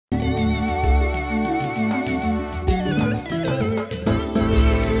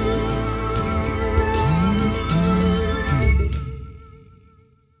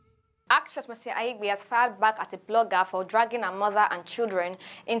Mercy Aigbe has fired back at a blogger for dragging her mother and children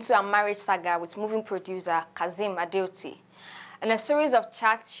into a marriage saga with movie producer Kazeem Adeoti. In a series of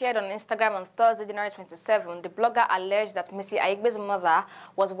chats shared on Instagram on Thursday, January 27, the blogger alleged that Mercy Aigbe's mother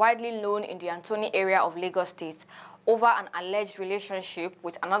was widely known in the Antoni area of Lagos State over an alleged relationship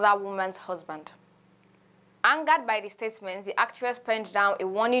with another woman's husband. Angered by the statements, the actress penned down a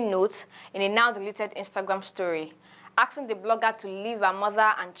warning note in a now-deleted Instagram story, asking the blogger to leave her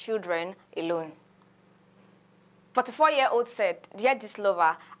mother and children alone. 44-year-old said, "Dear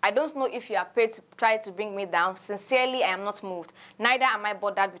Dislover, I don't know if you are paid to try to bring me down. Sincerely, I am not moved. Neither am I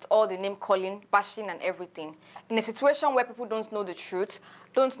bothered with all the name-calling, bashing, and everything. In a situation where people don't know the truth,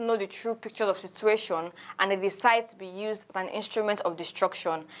 don't know the true pictures of situation, and they decide to be used as an instrument of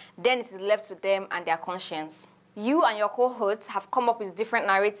destruction, then it is left to them and their conscience. You and your cohorts have come up with different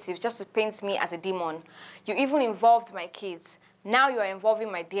narratives just to paint me as a demon. You even involved my kids. Now you are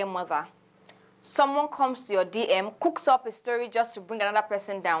involving my dear mother. Someone comes to your DM, cooks up a story just to bring another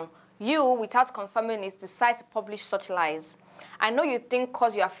person down. You, without confirming it, decide to publish such lies. I know you think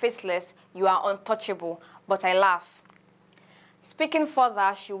because you are faceless, you are untouchable, but I laugh." Speaking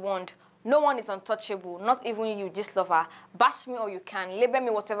further, she warned, "No one is untouchable, not even you, Dislover. Bash me all you can, label me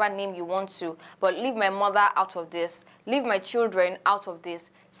whatever name you want to, but leave my mother out of this. Leave my children out of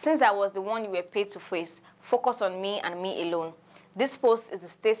this. Since I was the one you were paid to face, focus on me and me alone. This post is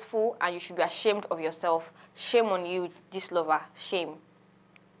distasteful and you should be ashamed of yourself. Shame on you, Dislover, shame."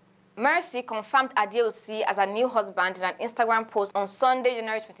 Mercy confirmed Adeoti as her new husband in an Instagram post on Sunday,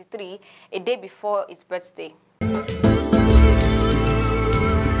 January 23, a day before his birthday.